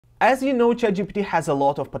As you know, ChatGPT has a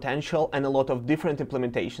lot of potential and a lot of different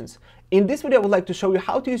implementations. In this video, I would like to show you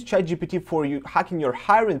how to use ChatGPT for hacking your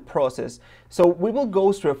hiring process. So we will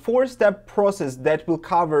go through a 4-step process that will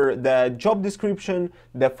cover the job description,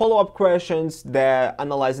 the follow-up questions, the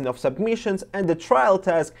analyzing of submissions, and the trial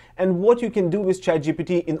task, and what you can do with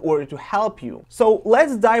ChatGPT in order to help you. So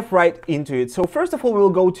let's dive right into it. So first of all,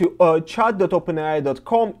 we'll go to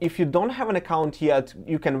chat.openai.com. If you don't have an account yet,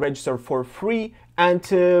 you can register for free.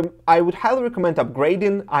 And I would highly recommend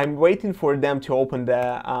upgrading. I'm waiting for them to open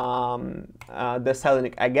the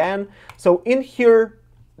selling again. So in here,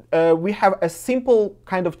 we have a simple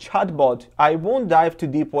kind of chatbot. I won't dive too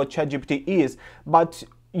deep what ChatGPT is, but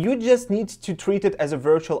you just need to treat it as a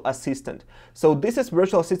virtual assistant. So this is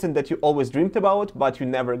virtual assistant that you always dreamed about, but you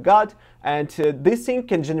never got. And this thing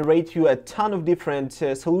can generate you a ton of different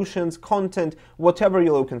solutions, content, whatever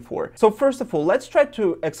you're looking for. So first of all, let's try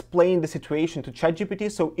to explain the situation to ChatGPT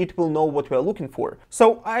so it will know what we're looking for.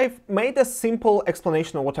 So I've made a simple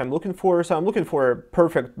explanation of what I'm looking for. So I'm looking for a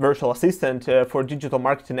perfect virtual assistant for digital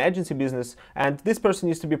marketing agency business. And this person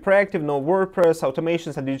needs to be proactive, know WordPress,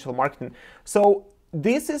 automations, and digital marketing. So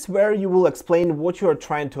this is where you will explain what you are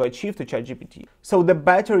trying to achieve to ChatGPT. So the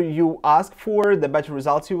better you ask for, the better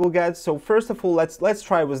results you will get. So first of all, let's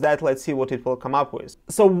try with that. Let's see what it will come up with.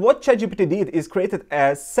 So what ChatGPT did is created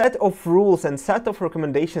a set of rules and set of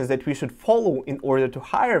recommendations that we should follow in order to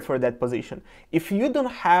hire for that position. If you don't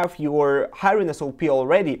have your hiring SOP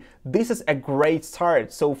already, this is a great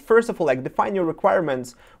start. So first of all, like define your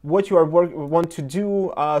requirements, what you want to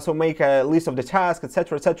do. So make a list of the tasks,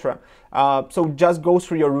 etc., etc. So just go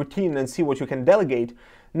through your routine and see what you can delegate.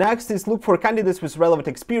 Next is look for candidates with relevant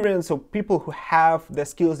experience, so people who have the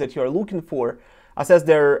skills that you are looking for. Assess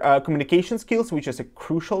their communication skills, which is a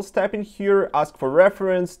crucial step in here. Ask for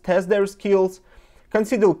reference, test their skills.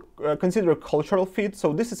 Consider cultural fit.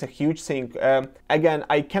 So this is a huge thing. Again,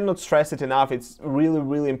 I cannot stress it enough. It's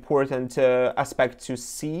really important aspect to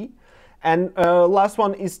see. And last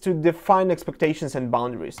one is to define expectations and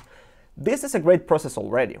boundaries. This is a great process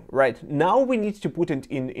already, right? Now we need to put it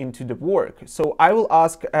into the work. So I will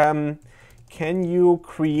ask, can you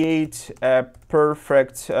create a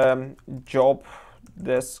perfect job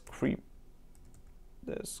description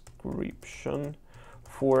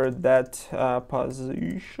for that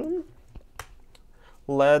position?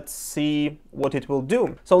 Let's see what it will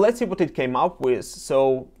do. So let's see what it came up with.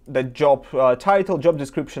 So the job title, job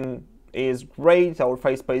description is great. Our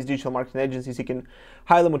fast-paced digital marketing agency seeking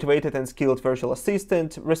highly motivated and skilled virtual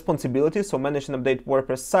assistant. Responsibilities, so manage and update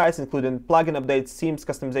WordPress sites, including plugin updates, themes,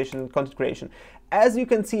 customization, and content creation. As you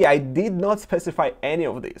can see, I did not specify any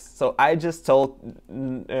of this. So I just told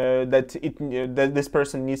that this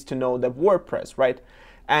person needs to know the WordPress, right?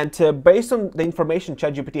 And based on the information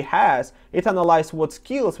ChatGPT has, it analyzed what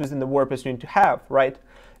skills within the WordPress you need to have, right?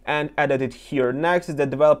 And added it here. Next is the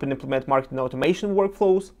develop and implement marketing automation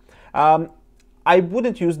workflows. I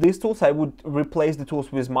wouldn't use these tools. I would replace the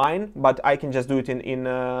tools with mine, but I can just do it in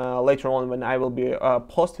later on when I will be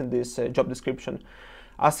posting this job description.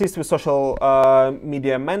 Assist with social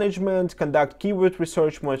media management, conduct keyword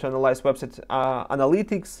research, monitor, analyze website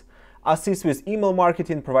analytics, assist with email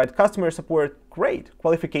marketing, provide customer support. Great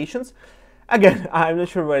qualifications. Again, I'm not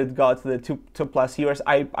sure where it got the two plus years.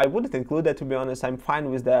 I wouldn't include that, to be honest. I'm fine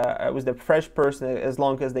with the fresh person as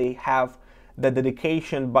long as they have the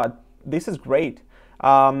dedication, but this is great.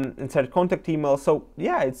 Insert contact email. So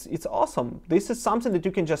yeah, it's awesome. This is something that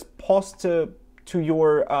you can just post to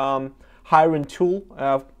your hiring tool.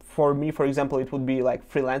 For me, for example, it would be like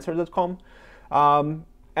freelancer.com,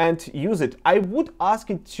 and use it. I would ask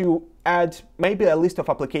it to add maybe a list of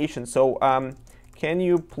applications. So can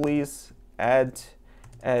you please add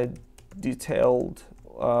a detailed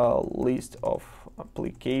list of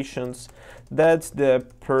applications that the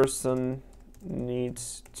person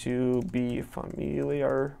needs to be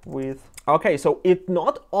familiar with? Okay, so it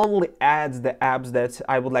not only adds the apps that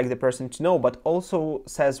I would like the person to know, but also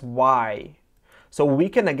says why. So we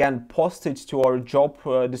can again post it to our job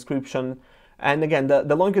description. And again,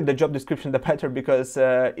 the longer the job description, the better, because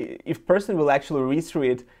if person will actually read through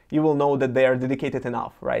it, you will know that they are dedicated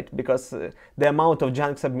enough, right? Because the amount of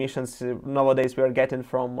junk submissions nowadays we are getting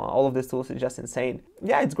from all of these tools is just insane.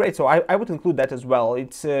 Yeah, it's great. So I would include that as well.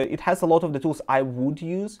 It has a lot of the tools I would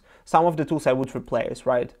use. Some of the tools I would replace,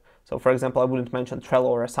 right? So for example, I wouldn't mention Trello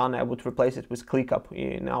or Asana. I would replace it with ClickUp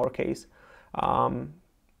in our case. Yeah,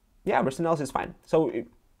 everything else is fine. So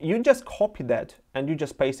you just copy that and you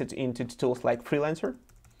just paste it into tools like Freelancer.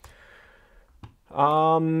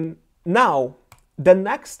 Now, The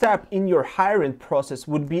next step in your hiring process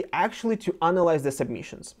would be actually to analyze the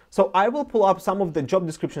submissions. So I will pull up some of the job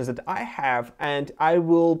descriptions that I have, and I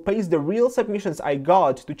will paste the real submissions I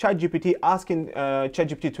got to ChatGPT, asking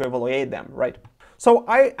ChatGPT to evaluate them, right? So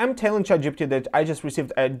I am telling ChatGPT that I just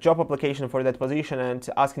received a job application for that position and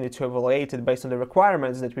asking it to evaluate it based on the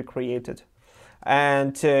requirements that we created.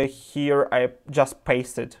 And here I just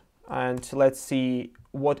pasted, and let's see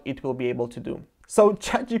what it will be able to do. So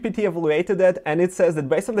ChatGPT evaluated that, and it says that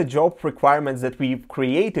based on the job requirements that we've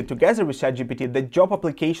created together with ChatGPT, the job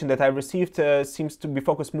application that I received seems to be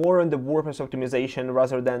focused more on the WordPress optimization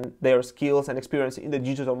rather than their skills and experience in the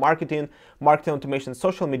digital marketing, marketing automation,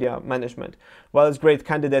 social media management. While this great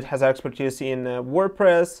candidate has expertise in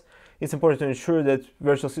WordPress, it's important to ensure that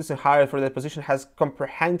virtual assistant hired for that position has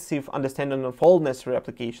comprehensive understanding of all necessary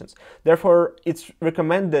applications. Therefore, it's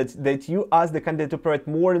recommended that you ask the candidate to provide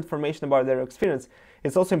more information about their experience.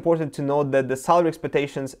 It's also important to note that the salary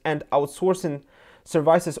expectations and outsourcing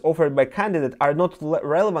services offered by candidate are not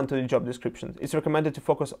relevant to the job description. It's recommended to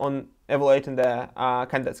focus on evaluating the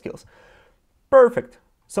candidate skills. Perfect.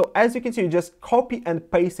 So as you can see, you just copy and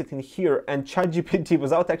paste it in here, and ChatGPT,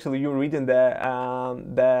 without actually you reading the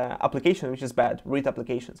application, which is bad, read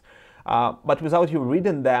applications. But without you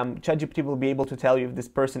reading them, ChatGPT will be able to tell you if this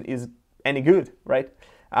person is any good, right?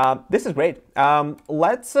 This is great.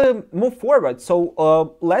 Let's move forward.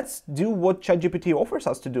 So let's do what ChatGPT offers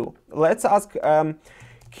us to do. Let's ask,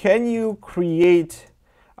 can you create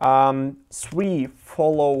 3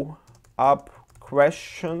 follow-up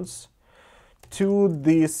questions to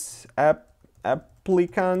this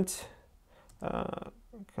applicant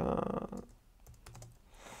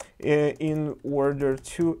in order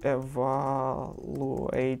to evaluate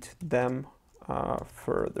them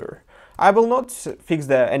further. I will not fix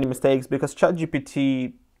any mistakes because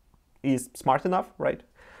ChatGPT is smart enough, right?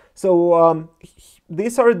 So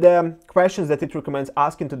these are the questions that it recommends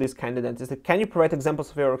asking to this candidate. Is that, can you provide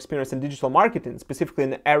examples of your experience in digital marketing, specifically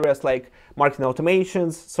in areas like marketing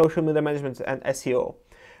automations, social media management, and SEO?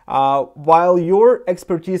 While your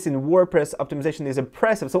expertise in WordPress optimization is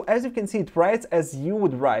impressive, so as you can see, it writes as you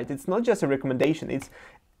would write. It's not just a recommendation. It's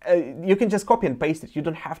you can just copy and paste it. You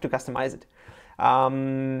don't have to customize it.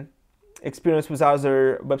 Experience with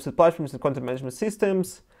other website platforms and content management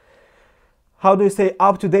systems. How do you stay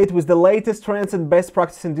up to date with the latest trends and best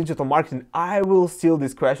practices in digital marketing? I will steal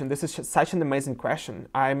this question. This is such an amazing question.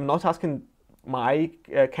 I'm not asking my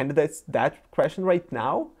candidates that question right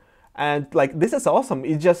now. And like, this is awesome.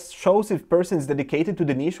 It just shows if person is dedicated to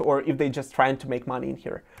the niche or if they're just trying to make money in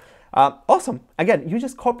here. Awesome. Again, you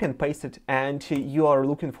just copy and paste it and you are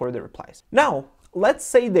looking for the replies. Now, let's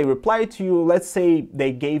say they replied to you, let's say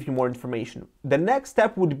they gave you more information. The next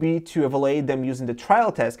step would be to evaluate them using the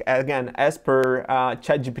trial task, again, as per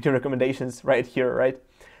ChatGPT recommendations right here, right?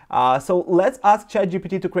 So let's ask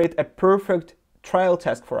ChatGPT to create a perfect trial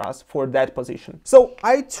task for us for that position. So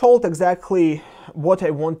I told exactly what I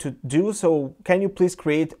want to do. So can you please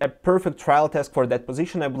create a perfect trial task for that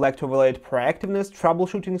position? I would like to evaluate proactiveness,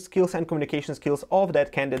 troubleshooting skills, and communication skills of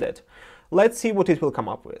that candidate. Let's see what it will come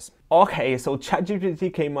up with. Okay, so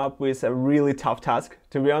ChatGPT came up with a really tough task.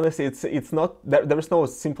 To be honest, it's not there's no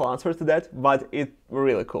simple answer to that, but it's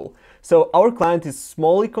really cool. So our client is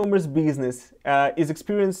small e-commerce business, is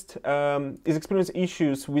experiencing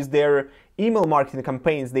issues with their email marketing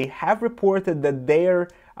campaigns. They have reported that their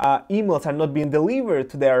emails are not being delivered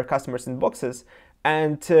to their customers' inboxes,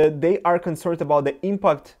 and they are concerned about the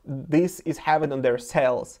impact this is having on their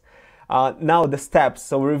sales. Now the steps,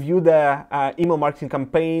 so review the email marketing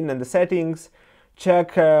campaign and the settings,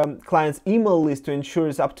 check client's email list to ensure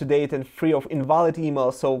it's up to date and free of invalid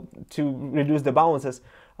emails, so to reduce the bounces.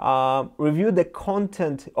 Review the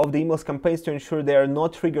content of the emails campaigns to ensure they are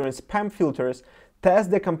not triggering spam filters.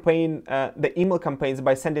 Test the email campaigns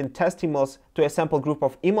by sending test emails to a sample group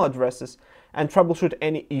of email addresses and troubleshoot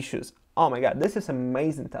any issues. Oh my God, this is an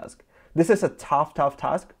amazing task. This is a tough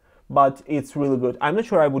task, but it's really good. I'm not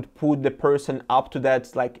sure I would put the person up to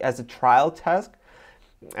that like as a trial task,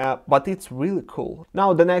 but it's really cool.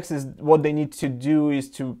 Now the next is what they need to do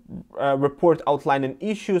is to report outlining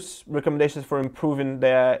issues, recommendations for improving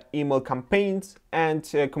their email campaigns, and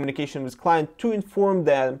communication with client to inform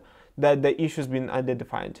them that the issue's been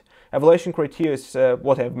identified. Evaluation criteria is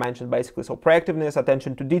what I've mentioned basically. So proactiveness,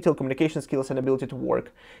 attention to detail, communication skills, and ability to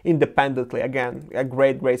work independently. Again, a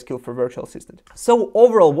great skill for virtual assistant. So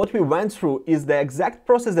overall, what we went through is the exact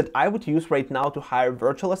process that I would use right now to hire a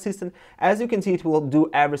virtual assistant. As you can see, it will do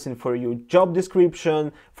everything for you. Job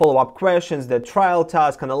description, follow-up questions, the trial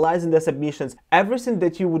task, analyzing the submissions, everything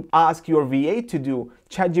that you would ask your VA to do,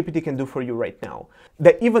 ChatGPT can do for you right now.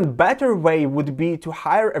 The even better way would be to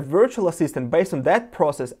hire a virtual assistant based on that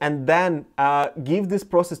process and then give this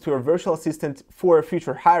process to your virtual assistant for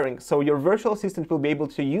future hiring. So your virtual assistant will be able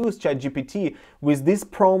to use ChatGPT with these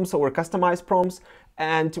prompts or customized prompts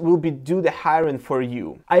and will do the hiring for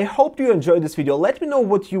you. I hope you enjoyed this video. Let me know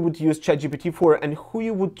what you would use ChatGPT for and who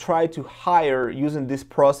you would try to hire using this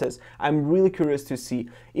process. I'm really curious to see.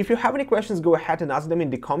 If you have any questions, go ahead and ask them in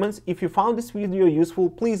the comments. If you found this video useful,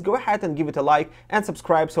 please go ahead and give it a like and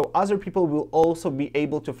subscribe so other people will also be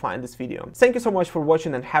able to find this video. Thank you so much for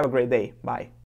watching and have a great day. Bye.